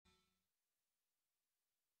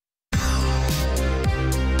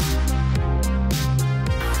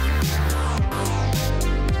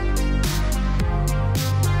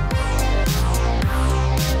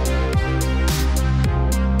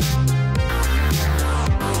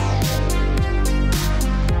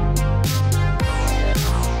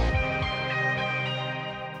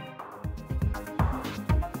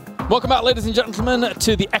Welcome back, ladies and gentlemen,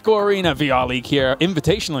 to the Echo Arena VR League here,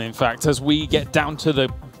 invitationally, in fact, as we get down to the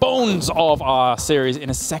bones of our series in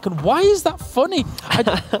a second. Why is that funny?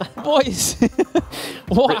 Boys,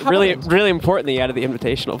 what really important that you added the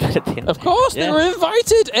invitational bit at the end. Of course, they were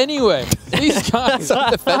invited anyway. These guys,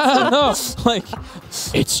 I don't know, like,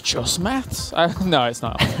 it's just maths. No, it's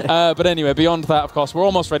not. But anyway, beyond that, of course, we're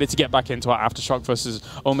almost ready to get back into our Aftershock versus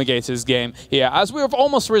Omegators game here. As we have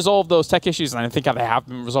almost resolved those tech issues, and I think they have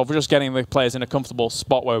been resolved, we're just getting the players in a comfortable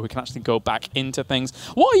spot where we can actually go back into things.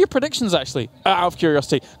 What are your predictions, actually, out of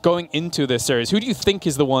curiosity, going into this series? Who do you think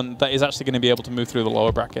is the one that is actually going to be able to move through the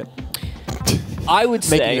lower bracket? I would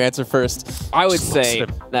say... Making your answer first. I would say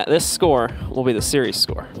that this score will be the series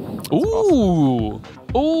score. Ooh.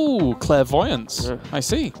 Ooh, clairvoyance. Yeah. I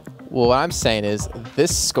see. Well, what I'm saying is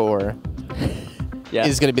this score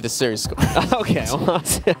is going to be the series score. Okay.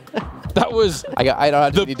 That was I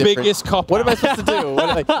don't have the biggest cop. What am I supposed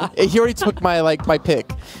to do? He already took my my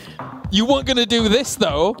pick. You weren't going to do this,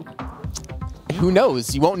 though. Who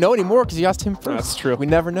knows? You won't know anymore because you asked him first. That's true. We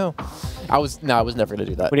never know. I was never going to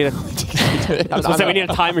do that. We need we need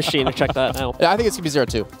a time machine to check that out. I think it's going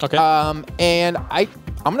to be 0-2. Okay. And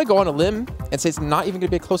I'm going to go on a limb and say it's not even going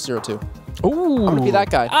to be a close 0-2. Ooh. I'm going to be that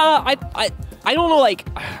guy. I don't know, like,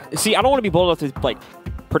 see, I don't want to be bold enough to, like,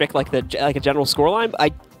 predict, like, a general scoreline,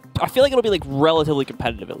 but I feel like it'll be, like, relatively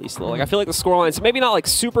competitive, at least, though. Like, I feel like the scorelines, maybe not, like,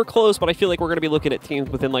 super close, but I feel like we're going to be looking at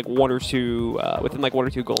teams within, like, one or two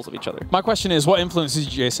goals of each other. My question is, what influences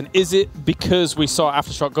you, Jason? Is it because we saw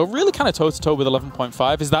Aftershock go really kind of toe-to-toe with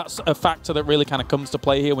 11.5? Is that a factor that really kind of comes to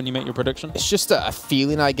play here when you make your prediction? It's just a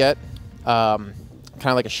feeling I get. Kind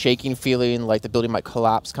of like a shaking feeling, like the building might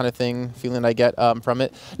collapse kind of feeling I get from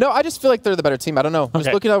it. No, I just feel like they're the better team. I don't know. Okay.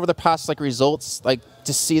 Just looking over the past results, like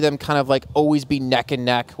to see them kind of like always be neck and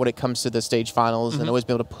neck when it comes to the stage finals and always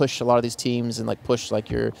be able to push a lot of these teams and like push like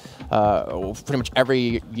your pretty much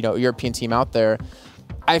every European team out there.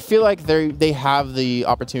 I feel like they have the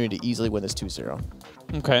opportunity to easily win this 2-0.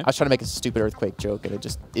 Okay. I was trying to make a stupid earthquake joke and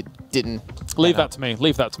it didn't. Leave that to me.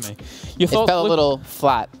 Leave that to me. Your thoughts, it fell a little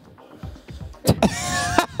flat.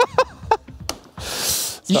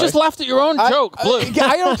 You just laughed at your own joke, Blue.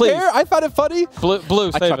 I don't care. I found it funny.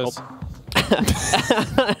 Blue, save us.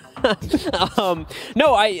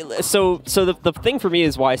 No, so the thing for me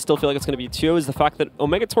is why I still feel like it's going to be 2 is the fact that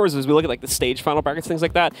Omegators, as we look at like the stage final brackets, things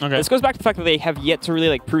like that, this goes back to the fact that they have yet to really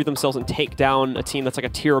like prove themselves and take down a team that's like a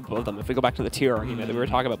tier above them. If we go back to the tier argument that we were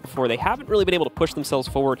talking about before, they haven't really been able to push themselves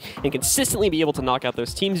forward and consistently be able to knock out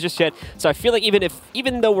those teams just yet. So I feel like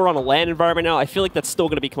even though we're on a LAN environment now, I feel like that's still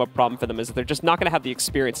going to become a problem for them, is that they're just not going to have the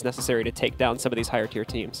experience necessary to take down some of these higher tier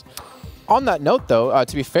teams. On that note, though,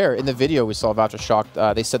 to be fair, in the video we saw of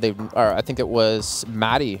Aftershock, they said I think it was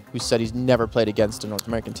Maddie who said he's never played against a North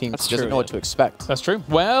American team. He doesn't know what to expect. That's true.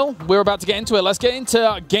 Well, we're about to get into it. Let's get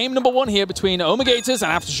into game number 1 here between Omegators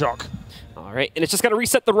and Aftershock. All right, and it's just got to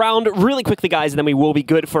reset the round really quickly, guys, and then we will be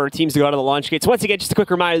good for our teams to go out of the launch gates. Once again, just a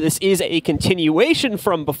quick reminder, this is a continuation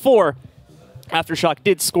from before. Aftershock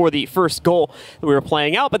did score the first goal that we were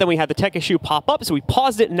playing out, but then we had the tech issue pop up, so we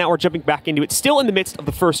paused it, and now we're jumping back into it. Still in the midst of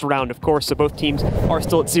the first round, of course, so both teams are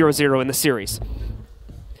still at 0-0 in the series.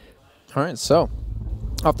 All right, so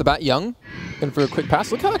off the bat, Young, in for a quick pass.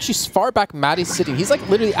 Look how actually far back Maddie's sitting. He's like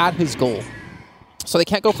literally at his goal. So they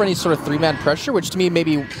can't go for any sort of 3-man pressure, which to me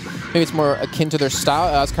maybe it's more akin to their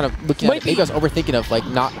style. I was kind of looking at it. Maybe I was overthinking of like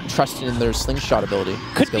not trusting in their slingshot ability.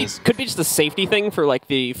 Could be just a safety thing for like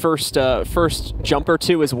the first jump or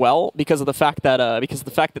two as well, because of the fact that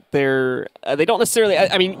they don't necessarily.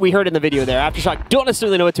 I mean, we heard in the video there, Aftershock don't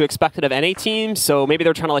necessarily know what to expect out of NA teams, so maybe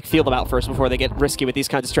they're trying to like feel them out first before they get risky with these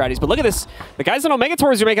kinds of strategies. But look at this, the guys on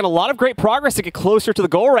Omegators are making a lot of great progress to get closer to the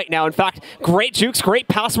goal right now. In fact, great jukes, great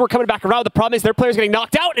pass work coming back around. The problem is their players getting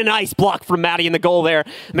knocked out, and a nice block from Maddie in the goal there.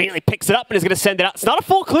 Immediately picks it up and is going to send it out. It's not a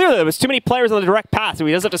full clear, though. There's too many players on the direct pass, so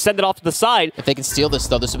he does have to send it off to the side. If they can steal this,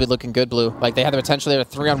 though, this would be looking good, Blue. Like, they had the potential there, a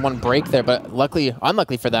 3-on-1 break there, but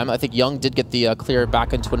unluckily for them, I think Young did get the clear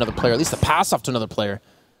back into another player, at least the pass off to another player.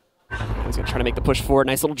 He's going to try to make the push forward.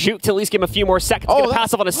 Nice little juke to at least give him a few more seconds. Going to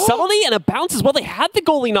pass off on a subtlety and a bounce as well. They had the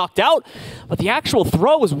goalie knocked out, but the actual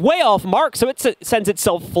throw was way off mark, so it sends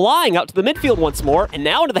itself flying out to the midfield once more, and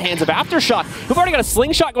now into the hands of Aftershock, who've already got a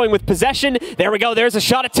slingshot going with possession. There we go. There's a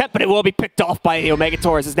shot attempt, but it will be picked off by the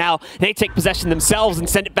Omegators, as now they take possession themselves and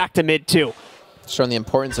send it back to mid too. Showing the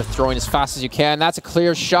importance of throwing as fast as you can. That's a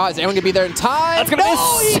clear shot. Is anyone going to be there in time? That's going to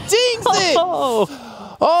miss. He dings it!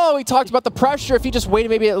 Oh, we talked about the pressure. If he just waited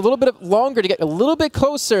maybe a little bit longer to get a little bit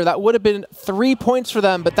closer, that would have been 3 points for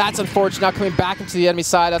them, but that's unfortunate. Now coming back into the enemy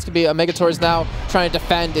side, that's going to be Omegators now trying to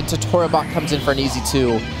defend, and Torabot comes in for an easy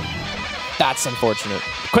 2. That's unfortunate.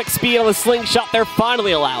 Quick speed on the slingshot there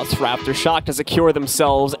finally allows for Aftershock to secure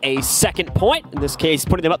themselves a second point. In this case,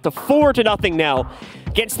 putting them up to 4-0 now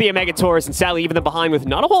against the Omegators, and sadly even them behind with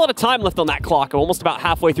not a whole lot of time left on that clock, almost about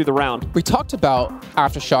halfway through the round. We talked about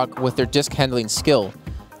Aftershock with their disc handling skills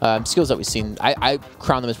that we've seen. I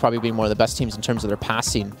crown them as probably being one of the best teams in terms of their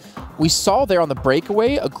passing. We saw there on the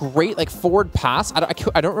breakaway a great forward pass. I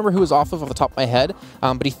don't remember who was off the top of my head,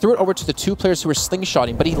 but he threw it over to the two players who were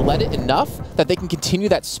slingshotting, but he led it enough that they can continue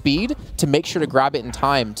that speed to make sure to grab it in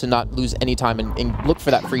time to not lose any time and look for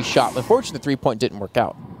that free shot. Unfortunately, the three-point didn't work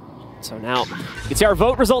out. So now, you can see our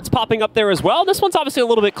vote results popping up there as well. This one's obviously a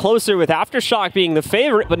little bit closer with Aftershock being the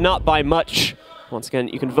favorite, but not by much. Once again,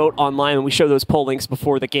 you can vote online when we show those poll links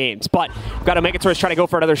before the games. But we've got Omegators trying to go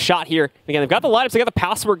for another shot here. Again, they've got the lineups, they've got the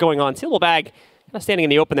password going on. See a little bag kind of standing in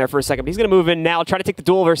the open there for a second. But he's going to move in now, try to take the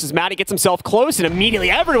duel versus Matty. Gets himself close, and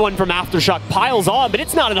immediately everyone from Aftershock piles on, but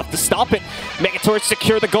it's not enough to stop it. Omegators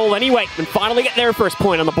secure the goal anyway, and finally get their first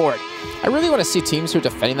point on the board. I really want to see teams who are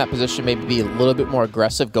defending that position maybe be a little bit more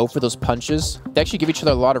aggressive, go for those punches. They actually give each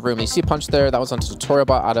other a lot of room. You see a punch there, that was onto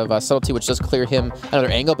Tutorialbot out of Subtlety, which does clear him another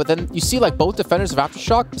angle. But then you see both defenders of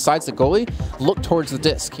Aftershock, besides the goalie, look towards the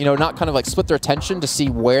disc. Not kind of split their attention to see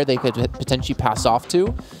where they could potentially pass off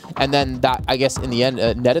to. And then that, I guess, in the end,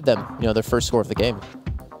 netted them, their first score of the game.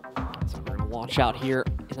 So we're going to watch out here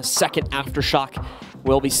in a second. Aftershock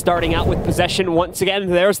will be starting out with possession once again.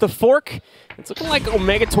 There's the fork. It's looking like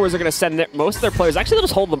Omegators are going to send most of their players. Actually, they'll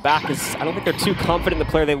just hold them back because I don't think they're too confident in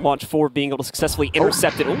the player they launch forward being able to successfully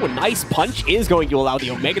intercept it. Oh, a nice punch is going to allow the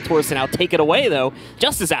Omegators to now take it away, though,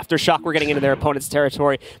 just as Aftershock were getting into their opponent's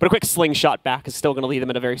territory. But a quick slingshot back is still going to leave them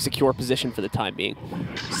in a very secure position for the time being.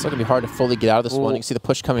 It's still going to be hard to fully get out of this one. You can see the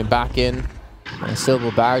push coming back in. And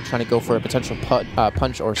Silver Bag trying to go for a potential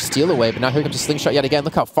punch or steal away, but now here comes a slingshot yet again.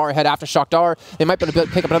 Look how far ahead Aftershock are. They might be able to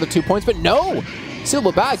pick up another 2 points, but no!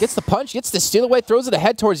 Silver Bag gets the punch, gets the steal away, throws it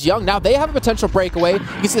ahead towards Young. Now they have a potential breakaway. You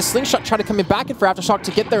can see the slingshot trying to come in back in for Aftershock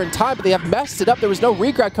to get there in time, but they have messed it up. There was no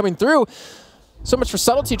regrab coming through. So much for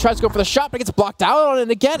Subtlety. Tries to go for the shot, but gets blocked out on it.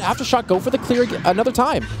 And again, Aftershock go for the clear another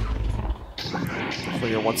time.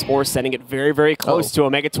 Clear once more, sending it very, very close to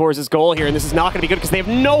Omegators' goal here, and this is not going to be good because they have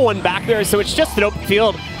no one back there, so it's just an open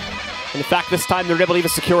field. And in fact, this time they're able to even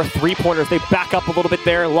secure a three-pointer. They back up a little bit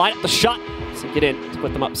there, line up the shot, so get in to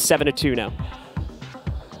put them up 7-2 now.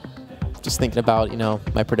 Just thinking about,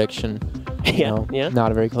 my prediction.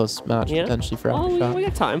 Not a very close match potentially for Aftershock. We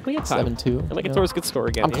got time. 7-2. Omegators could score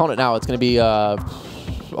again. I'm calling it now. It's going to be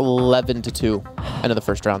 11-2 end of the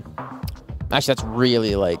first round. Actually, that's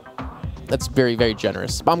really that's very, very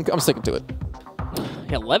generous. I'm sticking to it.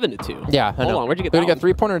 Yeah, 11-2. Yeah, I know. Hold on, where'd you get that? They got a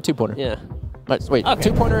three-pointer and a two-pointer. Yeah. Wait, okay.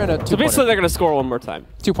 Two-pointer and a two-pointer. So basically, they're going to score one more time.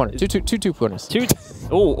 Two-pointer. Two-pointers.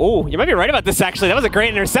 Oh, you might be right about this, actually. That was a great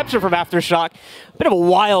interception from Aftershock. Bit of a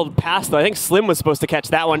wild pass, though. I think Slim was supposed to catch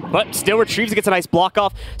that one, but still retrieves, gets a nice block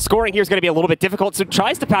off. Scoring here is going to be a little bit difficult, so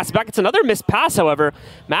tries to pass it back. It's another missed pass, however.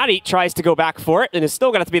 Matty tries to go back for it, and is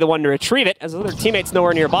still going to have to be the one to retrieve it, as other teammates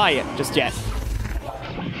nowhere nearby just yet.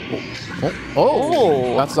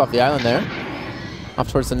 Bounces off the island there.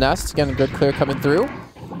 Off towards the nest. Again, a good clear coming through.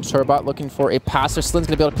 Turbot looking for a passer. Slim's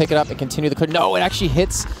going to be able to pick it up and continue the clear. No, it actually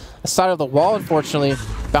hits the side of the wall, unfortunately.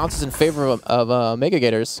 Bounces in favor of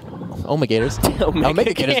Omegators. Omegators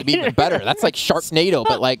would be even better. That's like Sharknado,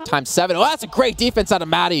 but ×7. Oh, that's a great defense out of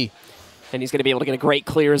Matty. And he's going to be able to get a great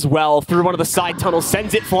clear as well through one of the side tunnels.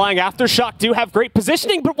 Sends it flying. Aftershock do have great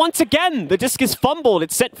positioning, but once again, the disc is fumbled.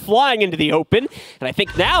 It's sent flying into the open. And I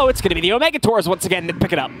think now it's going to be the Omegators once again that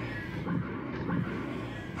pick it up.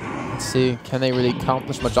 Let's see, can they really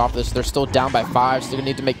accomplish much off this? They're still down by 5, so they're going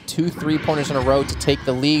to need to make 2 3-pointers in a row to take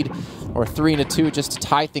the lead, or 3 and a 2 just to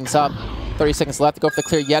tie things up. 30 seconds left to go for the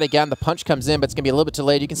clear yet again. The punch comes in, but it's going to be a little bit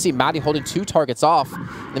delayed. You can see Matty holding 2 targets off.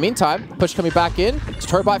 In the meantime, push coming back in. To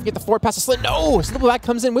Turbot, get the forward pass to Slit. No! Slippleback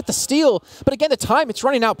comes in with the steal. But again, the time, it's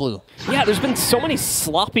running out, Blue. Yeah, there's been so many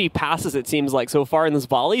sloppy passes, it seems like, so far in this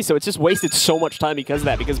volley, so it's just wasted so much time because of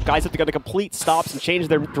that, because guys have to go to complete stops and change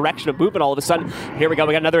their direction of movement all of a sudden. Here we go.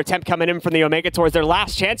 We got another attempt coming in from the Omegators. Their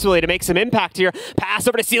last chance, really, to make some impact here. Pass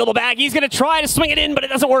over to Stealable. He's going to try to swing it in, but it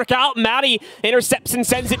doesn't work out. Matty intercepts and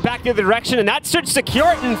sends it back the other direction, and that should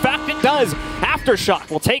secure it. In fact, it does. Aftershock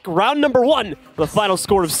will take round number 1 with a final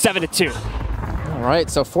score of 7-2. All right,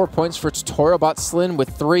 so 4 points for Tutorialbot Slin with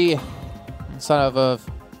 3 inside of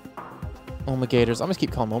Omegators. I'm going to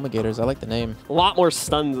keep calling them Omegators. I like the name. A lot more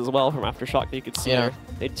stuns as well from Aftershock that you could see there.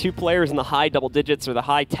 They had 2 players in the high double digits, or the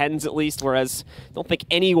high 10s at least, whereas I don't think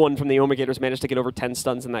anyone from the Omegators managed to get over 10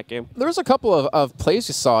 stuns in that game. There was a couple of plays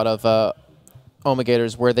you saw out of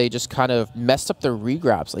Omegators where they just kind of messed up their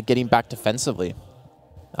regrabs, like getting back defensively.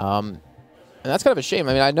 And that's kind of a shame.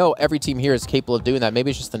 I mean, I know every team here is capable of doing that.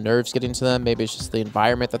 Maybe it's just the nerves getting to them. Maybe it's just the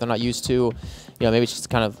environment that they're not used to. You know, maybe it's just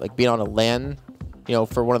kind of like being on a LAN, you know,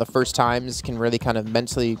 for one of the first times can really kind of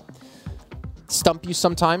mentally stump you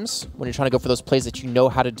sometimes when you're trying to go for those plays that you know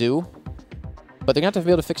how to do. But they're going to have to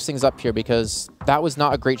be able to fix things up here because that was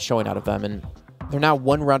not a great showing out of them. And they're now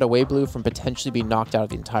one round away, Blue, from potentially being knocked out of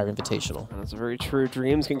the entire Invitational. That's very true.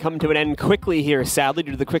 Dreams can come to an end quickly here, sadly,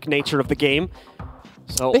 due to the quick nature of the game.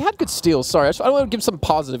 So they had good steals. Sorry, I don't want to give something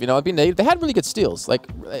positive. You know, I mean, they had really good steals. Like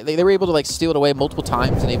they were able to like steal it away multiple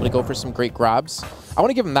times and able to go for some great grabs. I want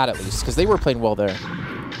to give them that at least because they were playing well there.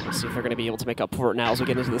 We'll see if they're going to be able to make up for it now as we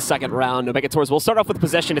get into the second round. Omegators will start off with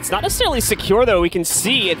possession. It's not necessarily secure, though. We can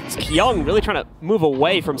see it's Young really trying to move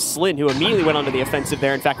away from Slin, who immediately went onto the offensive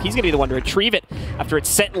there. In fact, he's going to be the one to retrieve it after it's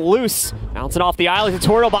set loose. Bouncing off the island,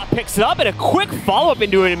 Tutorial Bot picks it up, and a quick follow-up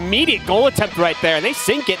into an immediate goal attempt right there. And they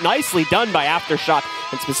sink it. Nicely done by Aftershock,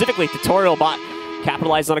 and specifically Tutorial Bot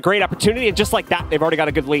capitalized on a great opportunity, and just like that, they've already got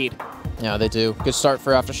a good lead. Yeah, they do. Good start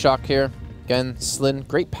for Aftershock here. Again, Slin,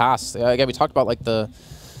 great pass. Again, we talked about like the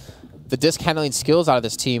disc handling skills out of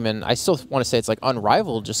this team, and I still want to say it's like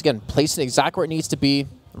unrivaled. Just again, placing it exactly where it needs to be,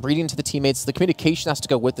 reading to the teammates. The communication has to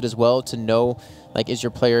go with it as well to know, like, is your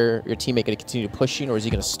player, your teammate going to continue pushing, or is he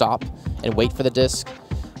going to stop and wait for the disc?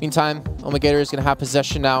 Meantime, Omegators is going to have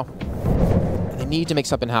possession now. They need to make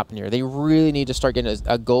something happen here. They really need to start getting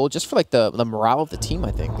a goal just for like the morale of the team,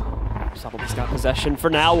 I think. Supplement's got possession for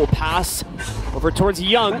now. We'll pass over towards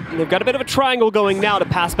Young. They've got a bit of a triangle going now to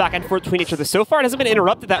pass back and forth between each other. So far, it hasn't been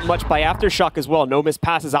interrupted that much by Aftershock as well. No missed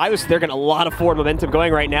passes either, so they're getting a lot of forward momentum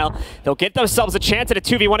going right now. They'll get themselves a chance at a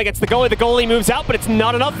 2v1 against the goalie. The goalie moves out, but it's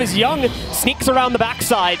not enough as Young sneaks around the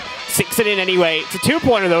backside, sinks it in anyway. It's a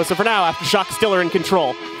two-pointer though, so for now, Aftershock still are in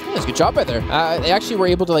control. That's a good job right there. They actually were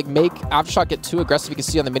able to like make Aftershock get too aggressive. You can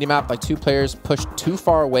see on the minimap, like two players pushed too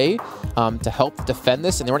far away to help defend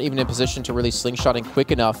this, and they weren't even in position to really slingshotting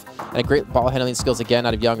quick enough. And a great ball handling skills again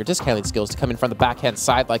out of Young, or disc handling skills to come in from the backhand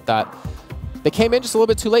side like that. They came in just a little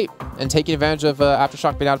bit too late and taking advantage of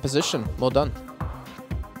Aftershock being out of position. Well done.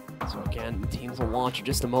 So again, teams will launch in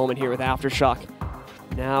just a moment here with Aftershock.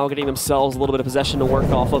 Now getting themselves a little bit of possession to work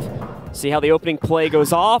off of. See how the opening play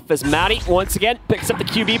goes off as Maddie, once again, picks up the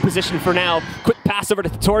QB position for now. Quick pass over to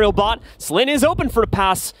Tutorial Bot. Slin is open for a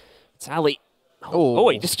pass. Sally. Oh,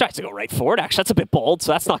 he just tries to go right forward. Actually, that's a bit bold,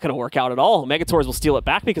 so that's not going to work out at all. Omegators will steal it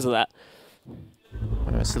back because of that.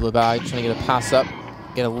 Sulubai trying to get a pass up.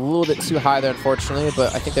 Get a little bit too high there, unfortunately,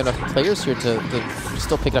 but I think they have enough players here to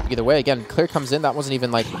still pick it up either way. Again, Clear comes in. That wasn't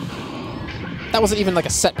even like a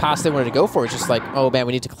set pass they wanted to go for. It's just like, oh man,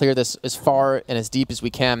 we need to clear this as far and as deep as we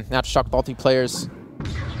can. Aftershock with all three players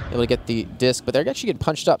able to get the disc, but they're actually getting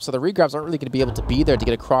punched up, so the regrabs aren't really going to be able to be there to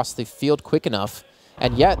get across the field quick enough.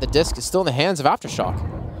 And yet, the disc is still in the hands of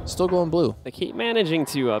Aftershock. Still going blue. They keep managing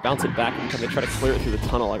to bounce it back until they try to clear it through the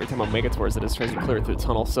tunnel. Every time Omegators it is tries to clear it through the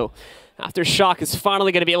tunnel. So Aftershock is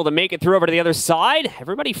finally going to be able to make it through over to the other side.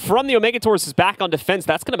 Everybody from the Omegators is back on defense.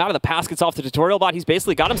 That's going to matter. The pass gets off the Tutorial Bot. He's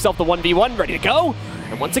basically got himself the 1v1 ready to go.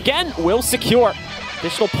 And once again, will secure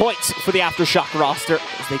additional points for the Aftershock roster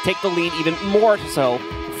as they take the lead even more so,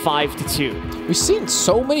 5-2. We've seen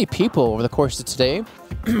so many people over the course of today,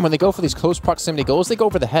 when they go for these close proximity goals, they go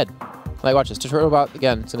over the head. Like, watch this. Tutorial Bot,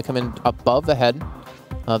 again, it's going to come in above the head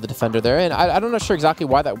of the defender there. And I'm not sure exactly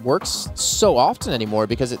why that works so often anymore,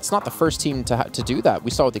 because it's not the first team to do that.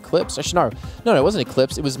 We saw with Eclipse. Actually, no, it wasn't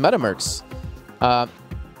Eclipse. It was Metamercs.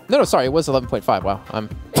 No, sorry, it was 11.5. Wow, I'm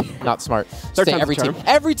not smart. Every team.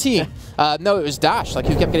 Every team. No, it was Dash. Like,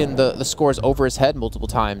 he kept getting the scores over his head multiple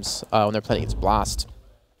times when they're playing against Blast.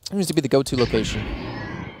 It seems to be the go-to location.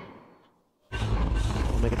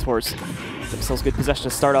 Omegators themselves good possession to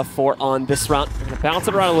start off for on this round. They're going to bounce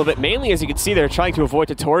it around a little bit. Mainly, as you can see, they're trying to avoid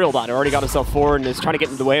Tutorial Bot. Already got himself forward and is trying to get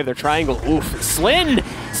into the way of their triangle. Oof. Slin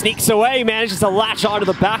sneaks away, manages to latch onto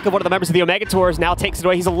the back of one of the members of the Omegators. Now takes it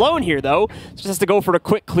away. He's alone here, though. Just has to go for a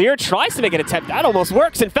quick clear. Tries to make an attempt. That almost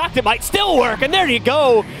works. In fact, it might still work. And there you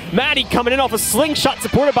go. Maddie coming in off a slingshot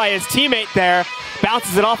supported by his teammate there.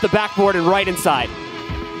 Bounces it off the backboard and right inside.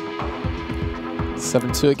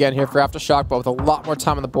 7-2 again here for Aftershock, but with a lot more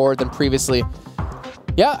time on the board than previously.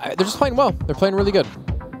 Yeah, they're just playing well. They're playing really good.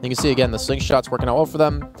 You can see, again, the slingshot's working out well for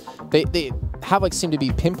them. They have, like, seem to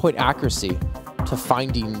be pinpoint accuracy to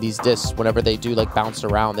finding these discs whenever they do, like, bounce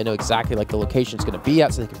around. They know exactly, like, the location it's going to be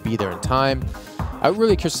at, so they can be there in time. I'm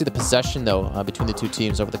really curious to see the possession, though, between the two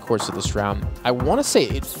teams over the course of this round. I want to say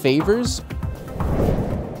it favors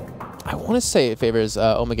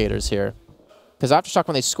Omegators here. Because Aftershock,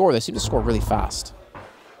 when they score, they seem to score really fast.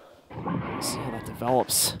 See how that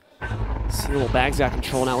develops. See little bags got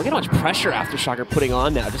control now. Look at how much pressure Aftershock are putting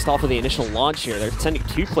on now, just off of the initial launch here. They're sending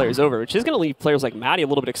 2 players over, which is going to leave players like Maddie a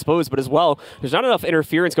little bit exposed, but as well, there's not enough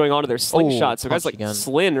interference going on to their slingshots. So guys like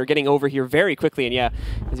Slyn are getting over here very quickly, and yeah,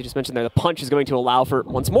 as you just mentioned there, the punch is going to allow for,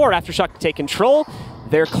 once more, Aftershock to take control.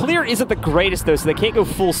 Their clear isn't the greatest, though, so they can't go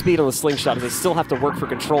full speed on the slingshot, as they still have to work for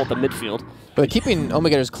control at the midfield. But they're keeping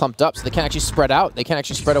Omegators clumped up, so they can't actually spread out. They can't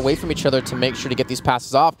actually spread away from each other to make sure to get these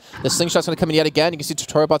passes off. The slingshot's going to come in yet again. You can see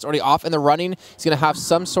Tutorialbot's already off in the running. He's going to have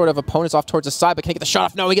some sort of opponents off towards the side, but can't get the shot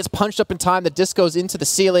off. No, he gets punched up in time. The disc goes into the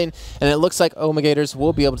ceiling, and it looks like Omegators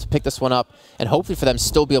will be able to pick this one up, and hopefully for them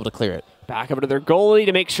still be able to clear it. Back over to their goalie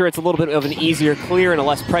to make sure it's a little bit of an easier clear and a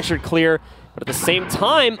less pressured clear. But at the same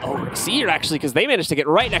time, Seer actually, because they managed to get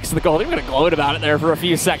right next to the goal. They're going to gloat about it there for a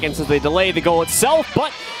few seconds as they delay the goal itself,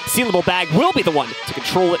 but Sealable Bag will be the one to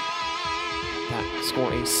control it. That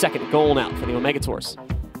score a second goal now for the Omegators.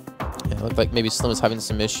 Yeah, it looked like maybe Slim was having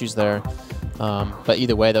some issues there. But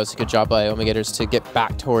either way, that was a good job by Omegators to get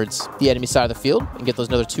back towards the enemy side of the field and get those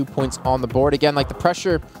another 2 points on the board. Again, like the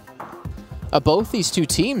pressure of both these two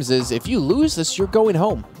teams is if you lose this, you're going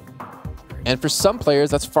home. And for some players,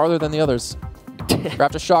 that's farther than the others. For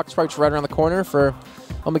Aftershock, it's probably right around the corner. For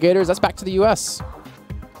Omegators, that's back to the US.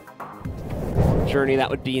 Journey that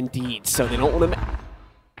would be indeed. So they don't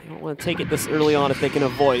want to take it this early on if they can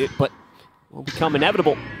avoid it, but it will become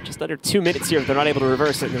inevitable. Just under 2 minutes here if they're not able to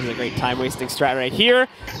reverse it. There's a great time-wasting strat right here.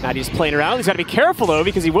 Maddie's playing around. He's got to be careful, though,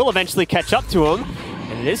 because he will eventually catch up to him.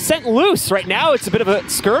 And it is sent loose. Right now, it's a bit of a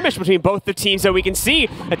skirmish between both the teams, so we can see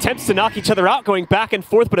attempts to knock each other out going back and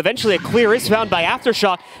forth, but eventually a clear is found by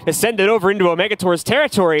Aftershock to send it over into Omegator's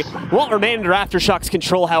territory. Won't remain under Aftershock's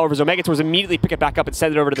control, however, as Omegators immediately pick it back up and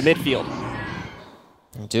send it over to the midfield.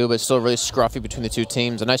 Do, but still really scruffy between the two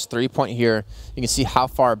teams. A nice 3-point here. You can see how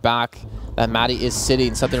far back that Maddie is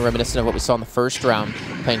sitting, something reminiscent of what we saw in the first round.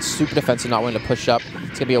 Playing super defensive, not willing to push up. It's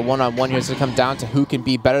going to be a one-on-one here. It's going to come down to who can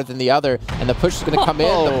be better than the other, and the push is going to come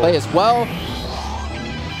in, the play as well.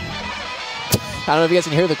 I don't know if you guys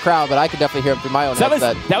can hear the crowd, but I can definitely hear it through my own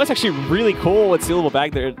headset. That was actually really cool with Sealable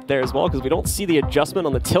Bag there as well, because we don't see the adjustment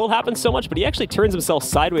on the tilt happen so much, but he actually turns himself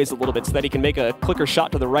sideways a little bit so that he can make a clicker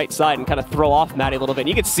shot to the right side and kind of throw off Maddie a little bit. And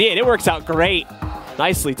you can see it. It works out great.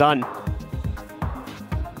 Nicely done.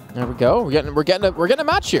 There we go. We're getting a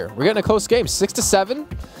match here. We're getting a close game.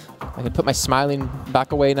 6-7. I can put my smiling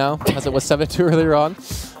back away now, as it was 7-2 earlier on.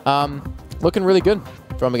 Looking really good.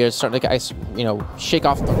 Omegators starting to shake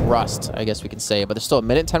off the rust, I guess we can say. But there's still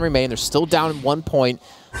 1:10 remaining. They're still down 1 point.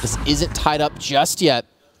 This isn't tied up just yet.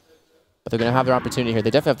 But they're going to have their opportunity here.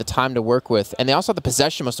 They definitely have the time to work with. And they also have the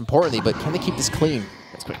possession, most importantly. But can they keep this clean?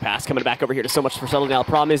 That's a quick pass coming back over here to So Much for Subtle now.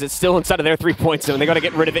 Problem is it's still inside of their 3-point zone. They got to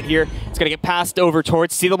get rid of it here. It's going to get passed over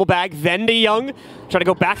towards Sealable Bag, then to Young. Trying to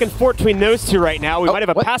go back and forth between those two right now. We might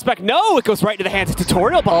have a pass back. No, it goes right into the hands of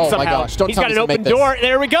Tutorialbot somehow. My gosh. He's got an open door.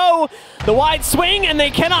 There we go. The wide swing, and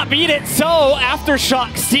they cannot beat it. So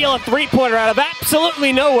Aftershock steal a 3-pointer out of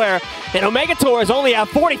absolutely nowhere. And Omegators only have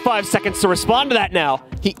 45 seconds to respond to that now.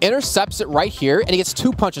 He intercepts it right here, and he gets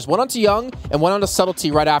 2 punches. One onto Young and one onto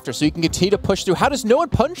Subtlety right after, so he can continue to push through. How does no one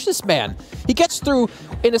punch this man? He gets through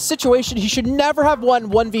in a situation he should never have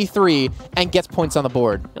won 1v3 and gets points on the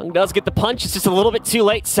board. Young does get the punch. It's just a little bit too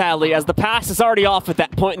late, sadly, as the pass is already off at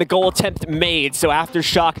that point and the goal attempt made. So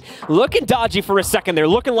Aftershock looking dodgy for a second. They're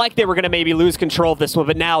looking like they were going to maybe lose control of this one,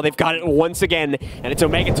 but now they've got it once again. And it's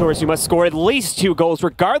Omegators who must score at least 2 goals,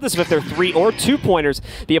 regardless of if they're 3 or 2-pointers,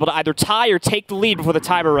 be able to either tie or take the lead before the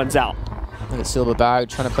timer runs out. Look at Sealable Bag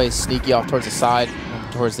trying to play sneaky off towards the side,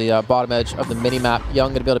 towards the bottom edge of the mini-map. Young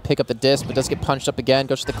going to be able to pick up the disc, but does get punched up again,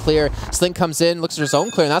 goes to the clear. Sling comes in, looks at his own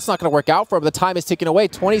clear, and that's not going to work out for him. The time is ticking away,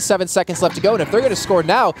 27 seconds left to go, and if they're going to score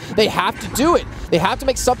now, they have to do it. They have to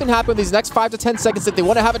make something happen in these next 5 to 10 seconds if they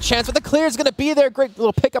want to have a chance, but the clear is going to be there. Great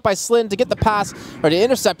little pickup by Slyn to get the pass, or the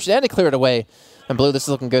interception, and to clear it away. And Blue, this is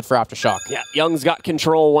looking good for Aftershock. Yeah, Young's got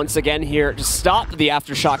control once again here to stop the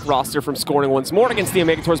Aftershock roster from scoring once more against the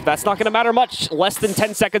Omegators, but that's not going to matter much. Less than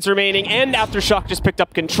 10 seconds remaining, and Aftershock just picked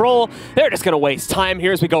up control. They're just going to waste time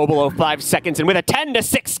here as we go below 5 seconds, and with a 10-6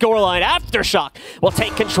 scoreline, Aftershock will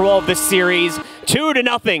take control of this series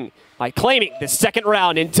 2-0 by claiming this second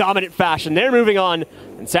round in dominant fashion. They're moving on,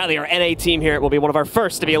 and sadly our NA team here will be one of our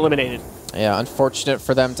first to be eliminated. Yeah, unfortunate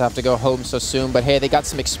for them to have to go home so soon, but hey, they got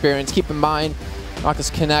some experience. Keep in mind, Oculus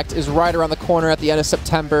Connect is right around the corner at the end of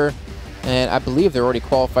September, and I believe they're already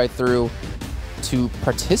qualified through to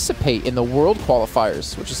participate in the World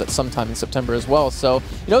Qualifiers, which is at sometime in September as well. So,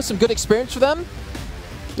 some good experience for them.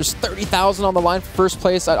 There's 30,000 on the line for first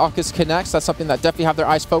place at Oculus Connect. So that's something that definitely have their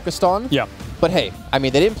eyes focused on. Yeah. But hey, I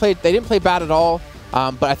mean, they didn't play bad at all.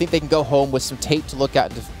 But I think they can go home with some tape to look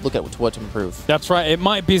at what to improve. That's right. It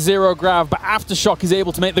might be zero grav, but Aftershock is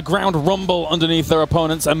able to make the ground rumble underneath their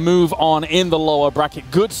opponents and move on in the lower bracket.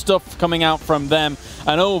 Good stuff coming out from them.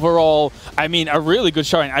 And overall, I mean, a really good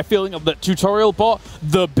showing. I feel that Tutorial Bot,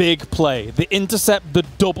 the big play, the intercept, the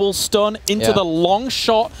double stun into the long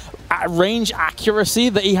shot range accuracy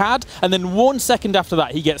that he had, and then 1 second after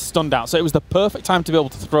that he gets stunned out. So it was the perfect time to be able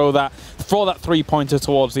to throw that 3-pointer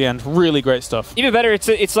towards the end. Really great stuff. Even better,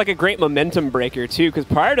 it's like a great momentum breaker too, because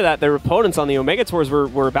prior to that their opponents on the Omegators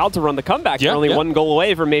were about to run the comeback. They're only one goal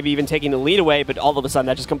away from maybe even taking the lead away, but all of a sudden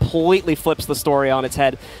that just completely flips the story on its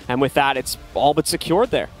head, and with that it's all but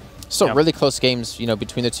secured there. So really close games,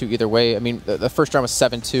 between the two either way. I mean, the first round was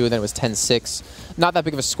 7-2, and then it was 10-6. Not that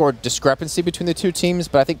big of a score discrepancy between the two teams,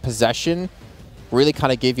 but I think possession really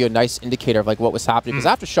kind of gave you a nice indicator of like what was happening.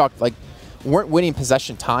 Because Aftershock weren't winning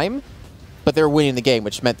possession time, but they were winning the game,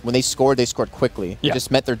 which meant when they scored quickly. It just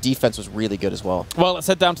meant their defense was really good as well. Well, let's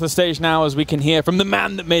head down to the stage now as we can hear from the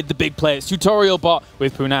man that made the big play. It's Tutorial Bot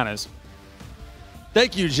with Punanas.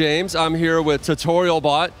 Thank you, James. I'm here with Tutorial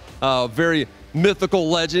Bot, very mythical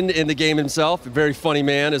legend in the game himself, a very funny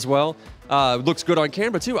man as well. Looks good on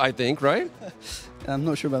camera too, I think, right? I'm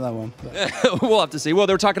not sure about that one. We'll have to see. Well,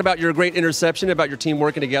 they're talking about your great interception, about your team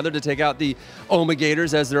working together to take out the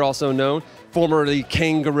Omegators, as they're also known, formerly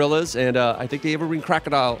King Gorillas, and I think they ever been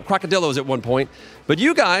Crocodillos at one point. But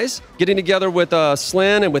you guys getting together with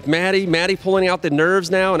Slyn and with Maddie pulling out the nerves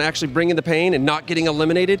now and actually bringing the pain and not getting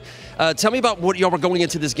eliminated. Tell me about what y'all were going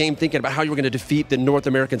into this game thinking about how you were going to defeat the North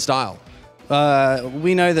American style.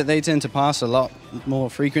 We know that they tend to pass a lot more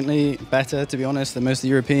frequently, better, to be honest, than most of the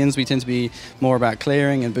Europeans. We tend to be more about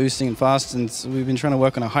clearing and boosting and fast, and so we've been trying to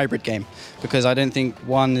work on a hybrid game because I don't think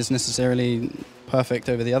one is necessarily perfect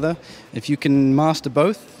over the other. If you can master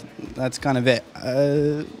both, that's kind of it.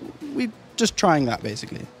 We're just trying that,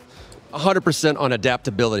 basically. 100% on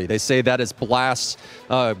adaptability. They say that is Blast's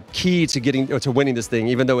key to winning this thing,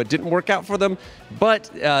 even though it didn't work out for them. But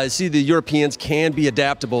see, the Europeans can be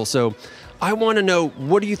adaptable. So I want to know,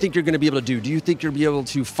 what do you think you're going to be able to do? Do you think you'll be able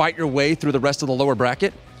to fight your way through the rest of the lower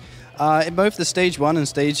bracket? In both the Stage 1 and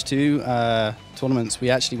Stage 2 tournaments, we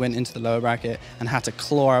actually went into the lower bracket and had to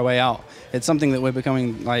claw our way out. It's something that we're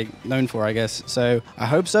becoming known for, I guess. So I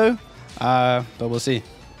hope so, but we'll see.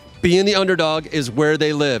 Being the underdog is where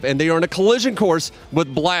they live, and they are on a collision course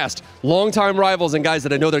with Blast, longtime rivals and guys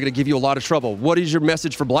that I know they're going to give you a lot of trouble. What is your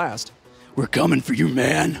message for Blast? We're coming for you,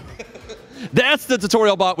 man. That's the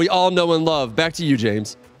Tutorial Bot we all know and love. Back to you,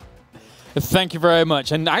 James. Thank you very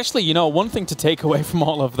much. And actually, one thing to take away from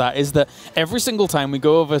all of that is that every single time we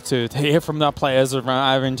go over to hear from our players or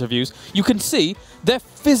our interviews, you can see they're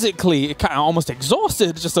physically kind of almost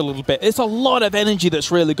exhausted just a little bit. It's a lot of energy that's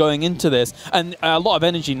really going into this, and a lot of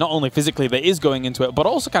energy not only physically that is going into it, but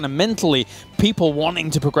also kind of mentally, people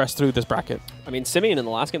wanting to progress through this bracket. I mean, Simeon in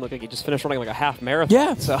the last game looked like he just finished running like a half marathon.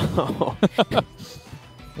 Yeah. So.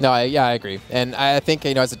 No, I agree. And I think,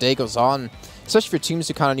 as the day goes on, especially for teams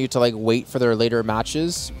who kind of need to wait for their later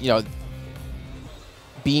matches,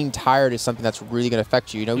 being tired is something that's really going to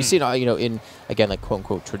affect you. We see it, in, again, quote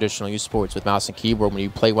unquote traditional esports with mouse and keyboard. When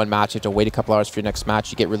you play one match, you have to wait a couple hours for your next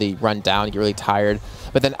match. You get really run down, you get really tired.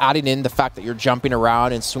 But then adding in the fact that you're jumping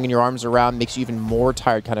around and swinging your arms around makes you even more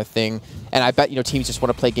tired, kind of thing. And I bet teams just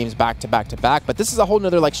want to play games back to back to back. But this is a whole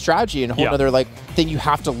nother strategy and a whole nother thing you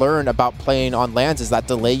have to learn about playing on LANs is that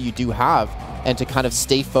delay you do have, and to kind of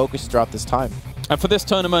stay focused throughout this time. And for this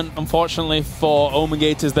tournament, unfortunately for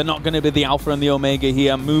Omegators, they're not going to be the Alpha and the Omega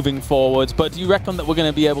here moving forward. But do you reckon that we're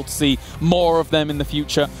going to be able to see more of them in the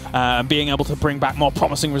future, being able to bring back more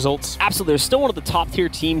promising results? Absolutely. They're still one of the top-tier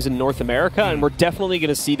teams in North America, and we're definitely going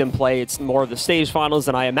to see them play. It's more of the stage finals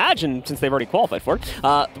than I imagine, since they've already qualified for it.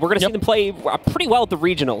 We're going to see them play pretty well at the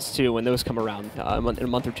regionals, too, when those come around in a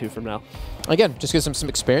month or two from now. Again, just gives them some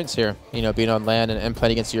experience here, being on LAN and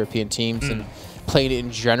playing against European teams. And playing it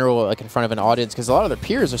in general, in front of an audience, because a lot of their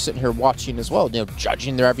peers are sitting here watching as well,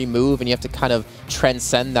 judging their every move, and you have to kind of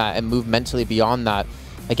transcend that and move mentally beyond that.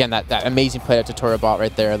 Again, that amazing play at Tutorial Bot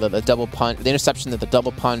right there, the double punch, the interception, the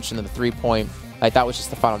double punch, and then the 3-point. That was just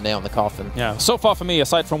the final nail in the coffin. Yeah, so far for me,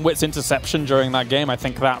 aside from Wit's interception during that game, I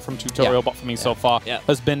think that from Tutorial Bot for me so far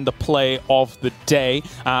has been the play of the day.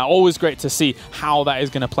 Always great to see how that is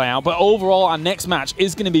going to play out. But overall, our next match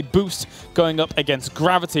is going to be Boost going up against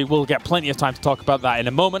Gravity. We'll get plenty of time to talk about that in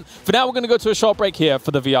a moment. For now, we're going to go to a short break here for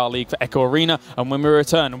the VR League for Echo Arena. And when we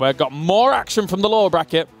return, we've got more action from the lower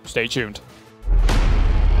bracket. Stay tuned.